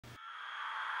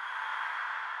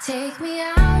Take me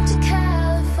out to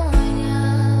California.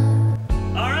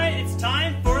 All right, it's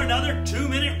time for another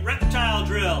 2-minute reptile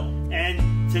drill.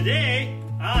 And today,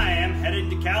 I am headed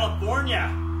to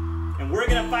California. And we're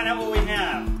gonna find out what we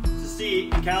have to see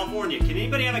in California. Can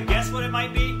anybody have a guess what it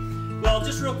might be? Well,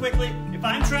 just real quickly, if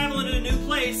I'm traveling to a new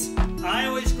place, I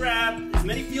always grab as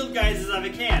many field guides as I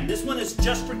can. This one is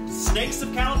just for snakes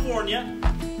of California.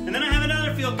 And then I have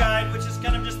another field guide, which is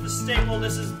kind of just the staple.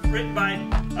 This is written by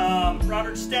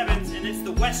Robert Stebbins, and it's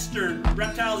the Western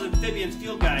Reptiles and Amphibians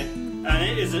Field Guide.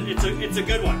 And it's a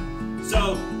good one.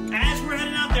 So as we're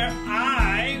heading out there,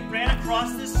 I ran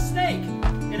across this snake,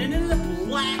 and it is a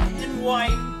black and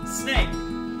white snake.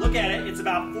 Look at it; it's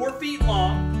about 4 feet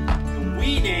long, and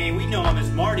we know him as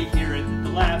Marty here at the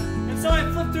lab. And so I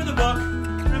flipped through the book,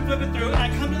 and I'm flipping through, and I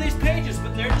come to these pages,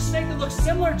 but there's a snake that looks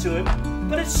similar to it,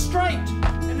 but it's striped.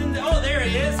 And then, oh, there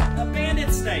he is, a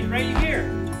banded snake right here.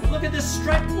 And look at this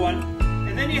striped one,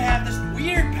 and then you have this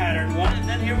weird patterned one, and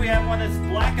then here we have one that's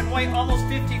black and white, almost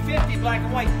 50-50 black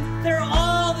and white. They're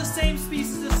all the same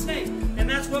species of snake, and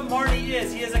that's what Marty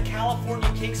is. He is a California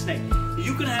kingsnake.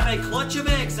 You can have a clutch of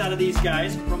eggs out of these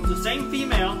guys from the same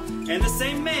female and the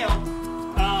same male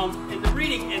in the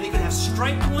breeding, and you can have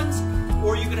striped ones,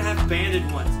 or you can have banded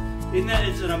ones. Isn't that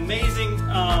it's an amazing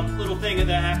little thing that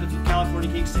happens with California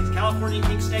kingsnakes? California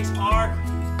kingsnakes are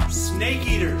snake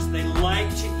eaters. They like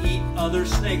to eat other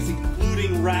snakes,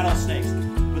 including rattlesnakes.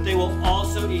 But they will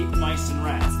also eat mice and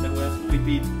rats. That's what we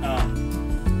feed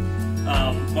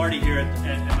Marty here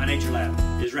at my nature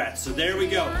lab, is rats. So there we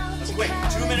go. A quick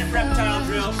 2-minute reptile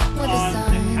drill on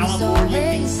the California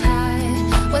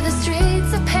kingsnake. Where the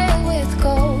streets are paved with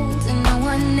gold.